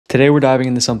Today we're diving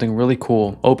into something really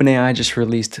cool. OpenAI just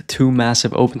released two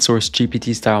massive open source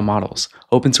GPT style models.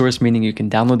 Open source meaning you can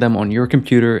download them on your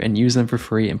computer and use them for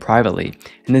free and privately.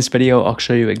 In this video, I'll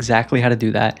show you exactly how to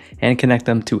do that and connect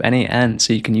them to n8n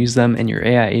so you can use them in your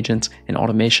AI agents and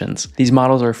automations. These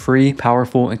models are free,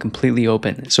 powerful, and completely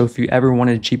open. So if you ever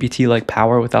wanted GPT-like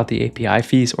power without the API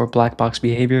fees or black box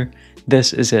behavior,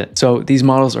 this is it. So these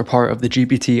models are part of the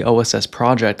GPT-OSS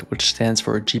project, which stands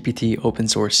for GPT Open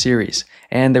Source Series,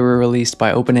 and they were released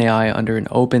by OpenAI under an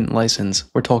open license.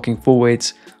 We're talking full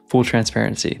weights, full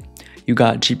transparency. You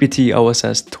got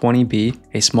GPT-OSS-20B,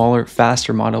 a smaller,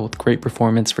 faster model with great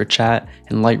performance for chat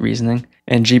and light reasoning,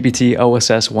 and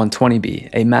GPT-OSS-120B,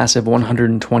 a massive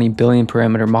 120 billion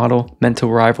parameter model meant to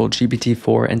rival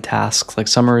GPT-4 in tasks like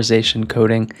summarization,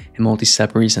 coding, and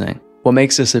multi-step reasoning. What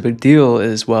makes this a big deal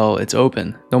is, well, it's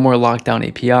open. No more lockdown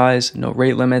APIs, no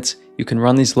rate limits. You can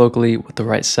run these locally with the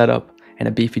right setup and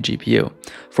a beefy GPU.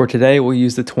 For today, we'll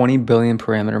use the 20 billion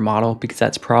parameter model because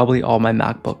that's probably all my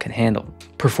MacBook can handle.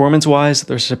 Performance-wise,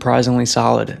 they're surprisingly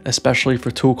solid, especially for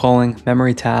tool calling,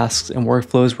 memory tasks, and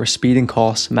workflows where speed and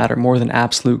cost matter more than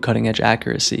absolute cutting-edge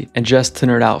accuracy. And just to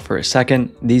nerd out for a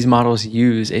second, these models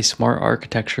use a smart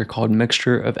architecture called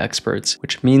Mixture of Experts,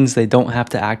 which means they don't have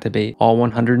to activate all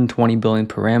 120 billion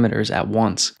parameters at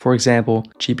once. For example,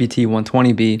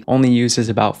 GPT-120B only uses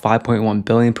about 5.1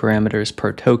 billion parameters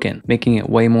per token, making it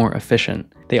way more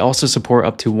efficient. They also support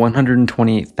up to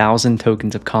 128,000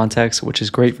 tokens of context, which is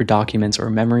great for documents or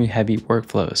memory-heavy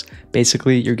workflows.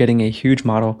 Basically, you're getting a huge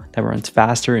model that runs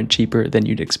faster and cheaper than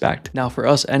you'd expect. Now, for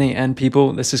us n8n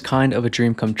people, this is kind of a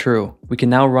dream come true. We can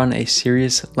now run a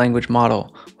serious language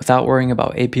model without worrying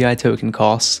about API token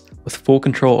costs, with full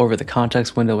control over the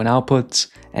context window and outputs,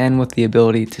 and with the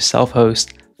ability to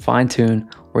self-host, fine-tune,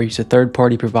 or use a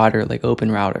third-party provider like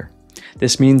OpenRouter.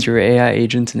 This means your AI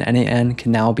agents in n8n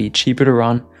can now be cheaper to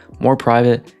run, more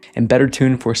private, and better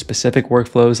tuned for specific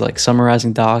workflows like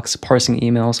summarizing docs, parsing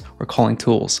emails, or calling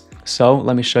tools. So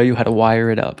let me show you how to wire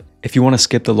it up. If you want to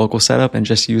skip the local setup and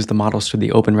just use the models through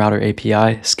the OpenRouter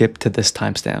API, skip to this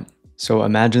timestamp. So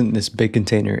imagine this big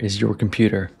container is your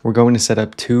computer. We're going to set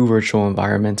up two virtual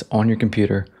environments on your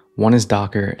computer. One is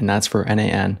Docker, and that's for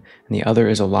n8n, and the other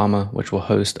is Ollama, which will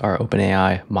host our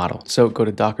OpenAI model. So go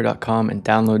to docker.com and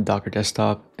download Docker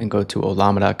Desktop, and go to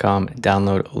ollama.com and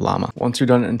download Ollama. Once you're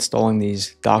done installing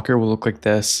these, Docker will look like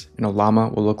this, and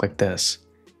Ollama will look like this.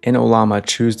 In Ollama,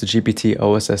 choose the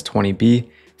GPT-OSS-20B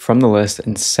from the list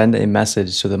and send a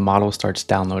message so the model starts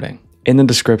downloading. In the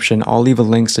description, I'll leave a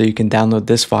link so you can download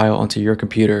this file onto your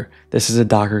computer. This is a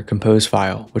Docker compose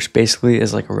file, which basically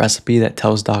is like a recipe that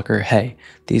tells Docker, hey,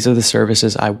 these are the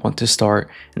services I want to start,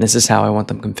 and this is how I want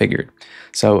them configured.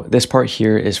 So this part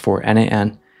here is for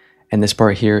n8n, and this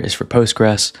part here is for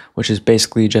Postgres, which is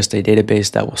basically just a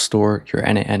database that will store your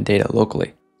n8n data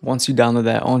locally. Once you download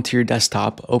that onto your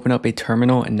desktop, open up a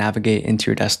terminal and navigate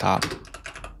into your desktop.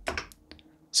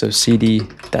 So cd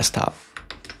desktop.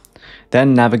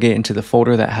 Then navigate into the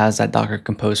folder that has that Docker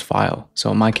compose file.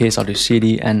 So in my case, I'll do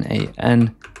cd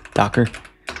n8n docker.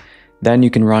 Then you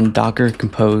can run docker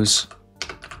compose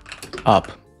up.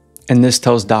 And this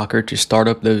tells Docker to start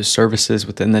up those services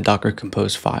within the Docker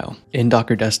compose file. In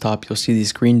Docker Desktop, you'll see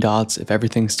these green dots if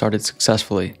everything started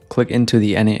successfully. Click into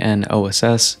the n8n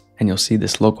OSS and you'll see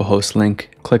this localhost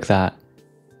link. Click that,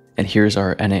 and here's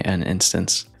our n8n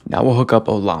instance. Now we'll hook up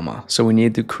Ollama. So we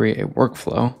need to create a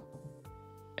workflow,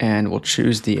 and we'll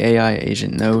choose the AI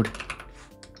agent node,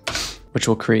 which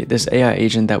will create this AI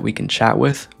agent that we can chat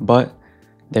with, but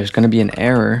there's going to be an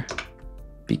error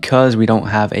because we don't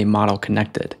have a model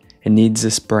connected. It needs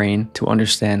this brain to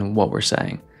understand what we're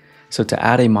saying. So to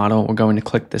add a model, we're going to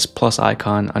click this plus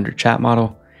icon under chat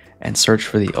model and search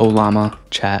for the Ollama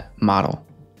chat model.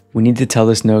 We need to tell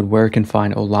this node where it can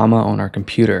find Ollama on our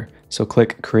computer. So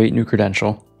click create new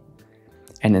credential.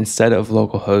 And instead of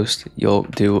localhost, you'll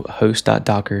do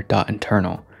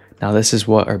host.docker.internal. Now this is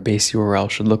what our base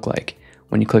URL should look like.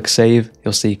 When you click save,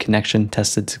 you'll see connection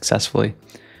tested successfully.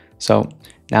 So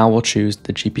now we'll choose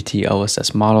the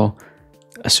GPT-OSS model,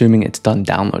 assuming it's done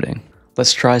downloading.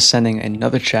 Let's try sending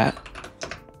another chat.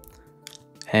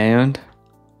 And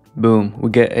boom, we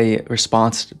get a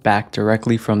response back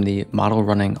directly from the model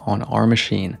running on our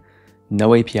machine.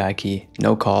 No API key,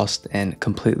 no cost, and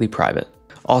completely private.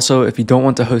 Also, if you don't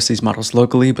want to host these models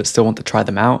locally but still want to try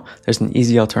them out, there's an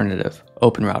easy alternative,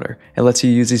 OpenRouter. It lets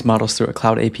you use these models through a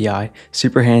cloud API,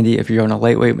 super handy if you're on a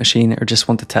lightweight machine or just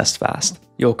want to test fast.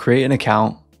 You'll create an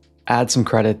account, add some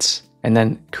credits, and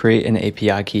then create an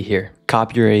API key here.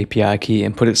 Copy your API key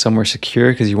and put it somewhere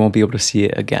secure because you won't be able to see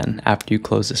it again after you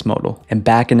close this modal. And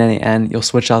back in n8n, you'll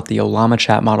switch out the Ollama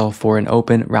chat model for an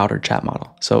open router chat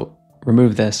model. So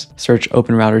remove this, search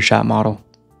open router chat model,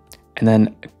 and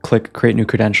then click create new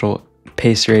credential,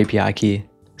 paste your API key,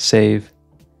 save,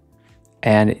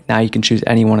 and now you can choose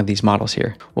any one of these models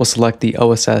here. We'll select the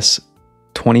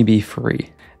OSS-20B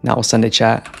free. Now we'll send a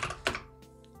chat.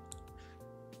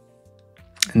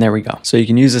 And there we go. So you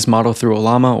can use this model through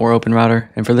Ollama or OpenRouter.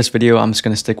 And for this video, I'm just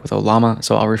going to stick with Ollama.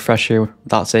 So I'll refresh here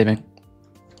without saving.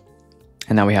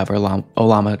 And now we have our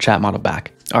Ollama chat model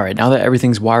back. All right, now that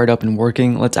everything's wired up and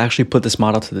working, let's actually put this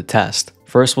model to the test.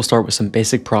 First, we'll start with some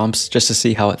basic prompts just to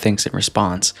see how it thinks and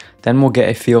responds. Then we'll get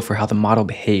a feel for how the model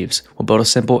behaves. We'll build a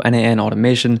simple n8n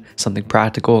automation, something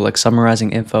practical like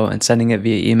summarizing info and sending it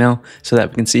via email so that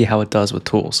we can see how it does with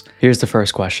tools. Here's the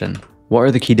first question. What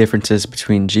are the key differences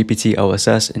between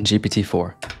GPT-OSS and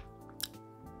GPT-4?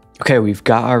 Okay, we've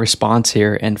got our response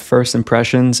here, and first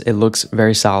impressions, it looks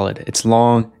very solid. It's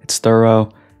long, it's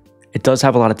thorough. It does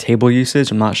have a lot of table usage.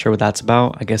 I'm not sure what that's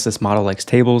about. I guess this model likes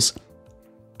tables,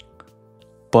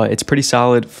 but it's pretty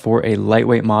solid for a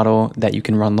lightweight model that you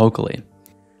can run locally.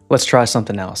 Let's try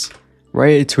something else.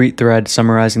 Write a tweet thread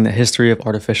summarizing the history of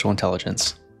artificial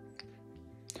intelligence.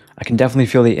 I can definitely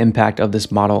feel the impact of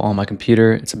this model on my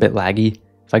computer. It's a bit laggy.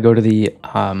 If I go to the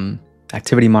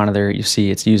activity monitor, you see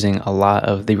it's using a lot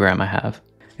of the RAM I have.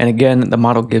 And again, the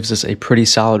model gives us a pretty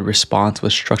solid response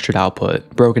with structured output,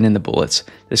 broken into bullets.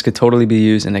 This could totally be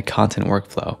used in a content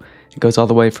workflow. It goes all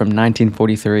the way from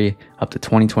 1943 up to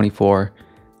 2024.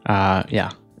 Yeah,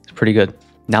 it's pretty good.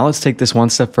 Now let's take this one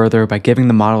step further by giving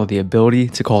the model the ability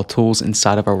to call tools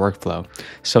inside of our workflow.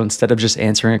 So instead of just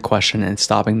answering a question and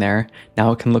stopping there,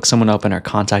 now it can look someone up in our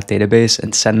contact database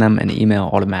and send them an email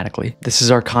automatically. This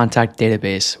is our contact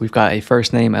database. We've got a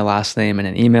first name, a last name, and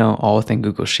an email all within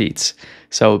Google Sheets.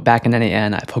 So back in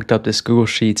n8n, I've hooked up this Google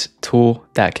Sheets tool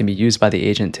that can be used by the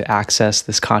agent to access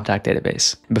this contact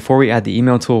database. Before we add the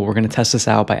email tool, we're going to test this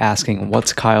out by asking,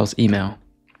 what's Kyle's email?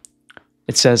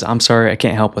 It says, I'm sorry, I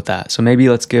can't help with that. So maybe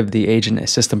let's give the agent a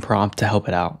system prompt to help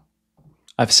it out.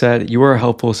 I've said, you are a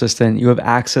helpful assistant. You have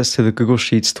access to the Google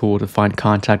Sheets tool to find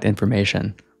contact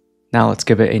information. Now let's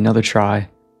give it another try.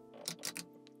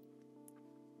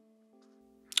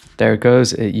 There it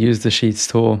goes. It used the Sheets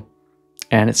tool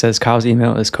and it says Kyle's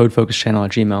email is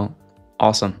codefocuschannel@gmail.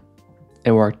 Awesome.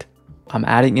 It worked. I'm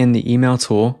adding in the email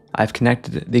tool. I've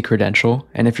connected the credential.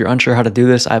 And if you're unsure how to do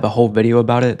this, I have a whole video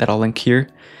about it that I'll link here.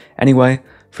 Anyway,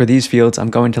 for these fields,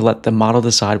 I'm going to let the model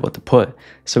decide what to put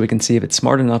so we can see if it's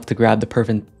smart enough to grab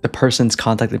the person's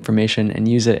contact information and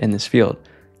use it in this field.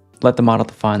 Let the model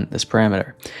define this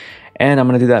parameter. And I'm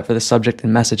going to do that for the subject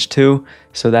and message too,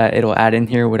 so that it'll add in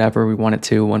here whatever we want it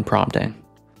to when prompting.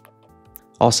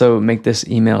 Also, make this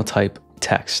email type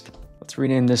text. Let's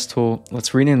rename this tool.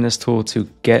 Let's rename this tool to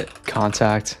get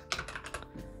contact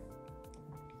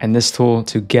and this tool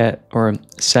to get or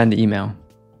send email.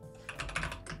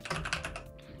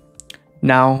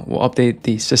 Now we'll update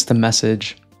the system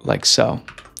message like so.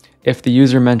 If the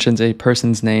user mentions a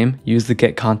person's name, use the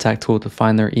get contact tool to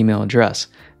find their email address.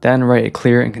 Then write a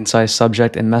clear and concise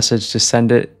subject and message to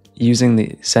send it using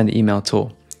the send email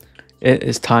tool. It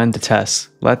is time to test.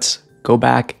 Let's go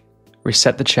back,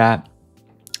 reset the chat,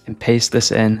 and paste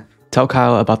this in. Tell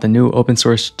Kyle about the new open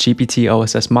source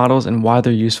GPT-OSS models and why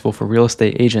they're useful for real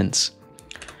estate agents.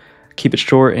 Keep it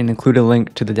short and include a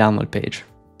link to the download page.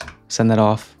 Send that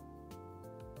off.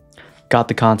 Got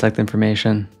the contact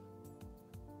information.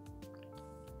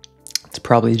 It's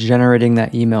probably generating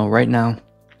that email right now.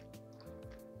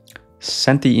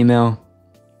 Sent the email.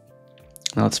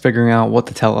 Now it's figuring out what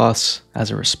to tell us as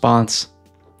a response.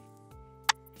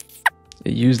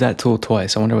 It used that tool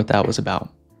twice. I wonder what that was about.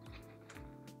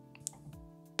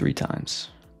 3 times.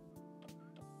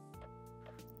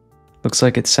 Looks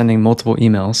like it's sending multiple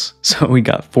emails. So we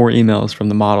got 4 emails from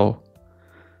the model.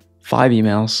 5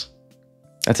 emails.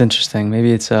 That's interesting.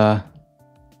 Maybe it's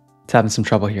having some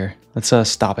trouble here. Let's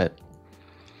stop it.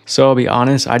 So I'll be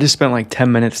honest, I just spent like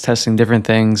 10 minutes testing different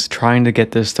things, trying to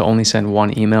get this to only send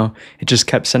 1 email. It just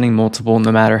kept sending multiple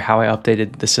no matter how I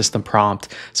updated the system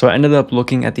prompt. So I ended up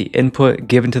looking at the input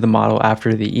given to the model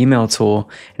after the email tool.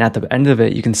 And at the end of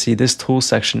it, you can see this tool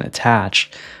section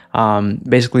attached,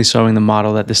 basically showing the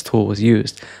model that this tool was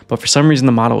used. But for some reason,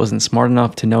 the model wasn't smart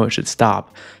enough to know it should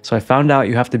stop. So I found out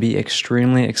you have to be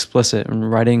extremely explicit in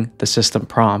writing the system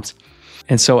prompt.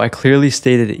 And so I clearly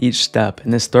stated each step.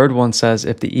 And this third one says,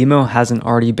 if the email hasn't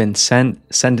already been sent,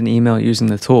 send an email using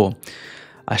the tool.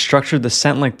 I structured the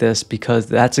sent like this because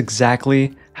that's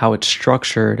exactly how it's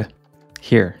structured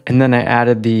here. And then I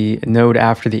added the node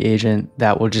after the agent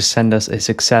that will just send us a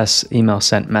success email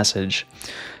sent message.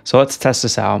 So let's test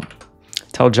this out.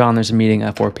 Tell John there's a meeting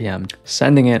at 4 p.m.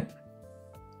 Sending it.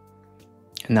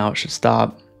 And now it should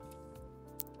stop.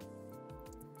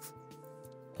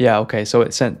 Yeah, okay, so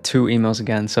it sent 2 emails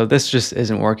again. So this just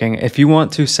isn't working. If you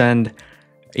want to send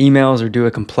emails or do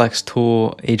a complex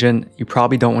tool agent, you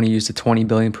probably don't want to use the 20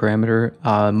 billion parameter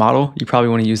model. You probably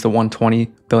want to use the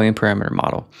 120 billion parameter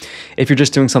model. If you're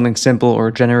just doing something simple or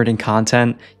generating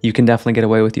content, you can definitely get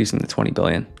away with using the 20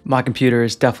 billion. My computer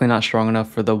is definitely not strong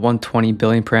enough for the 120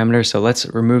 billion parameters, so let's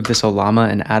remove this Ollama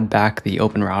and add back the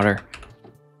open router.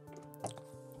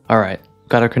 All right,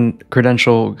 got our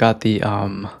credential, got the,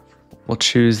 we'll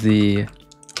choose the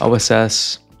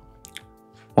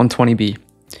OSS-120B.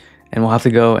 And we'll have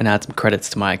to go and add some credits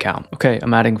to my account. Okay,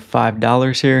 I'm adding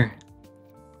 $5 here.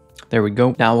 There we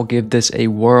go. Now we'll give this a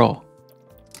whirl.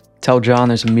 Tell John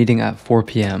there's a meeting at 4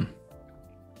 p.m.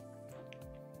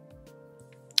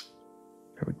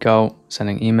 There we go,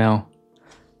 sending email.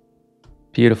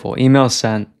 Beautiful, email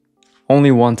sent,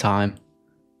 only one time.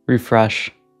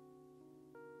 Refresh,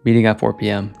 meeting at 4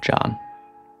 p.m., John.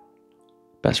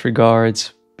 Best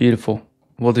regards, beautiful.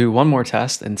 We'll do one more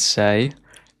test and say,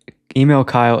 email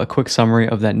Kyle a quick summary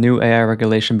of that new AI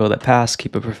regulation bill that passed,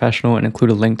 keep it professional, and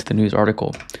include a link to the news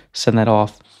article. Send that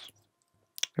off.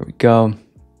 There we go.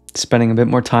 Spending a bit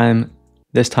more time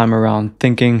this time around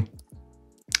thinking.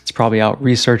 It's probably out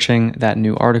researching that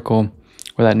new article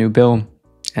or that new bill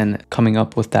and coming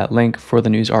up with that link for the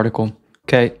news article.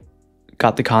 Okay,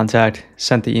 got the contact,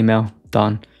 sent the email,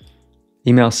 done.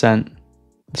 Email sent.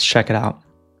 Let's check it out.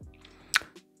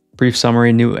 Brief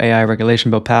summary, new AI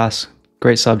regulation bill passed.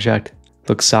 Great subject,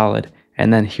 looks solid.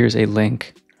 And then here's a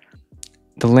link.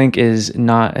 The link is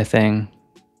not a thing.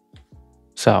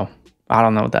 So I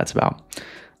don't know what that's about.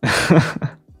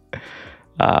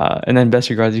 And then best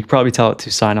regards, you could probably tell it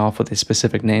to sign off with a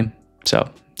specific name. So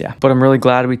yeah, but I'm really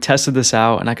glad we tested this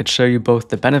out and I could show you both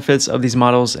the benefits of these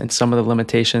models and some of the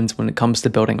limitations when it comes to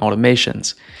building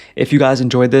automations. If you guys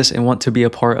enjoyed this and want to be a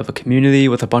part of a community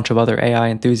with a bunch of other AI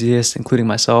enthusiasts, including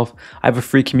myself, I have a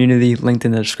free community linked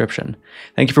in the description.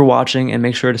 Thank you for watching and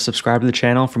make sure to subscribe to the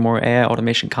channel for more AI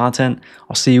automation content.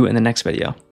 I'll see you in the next video.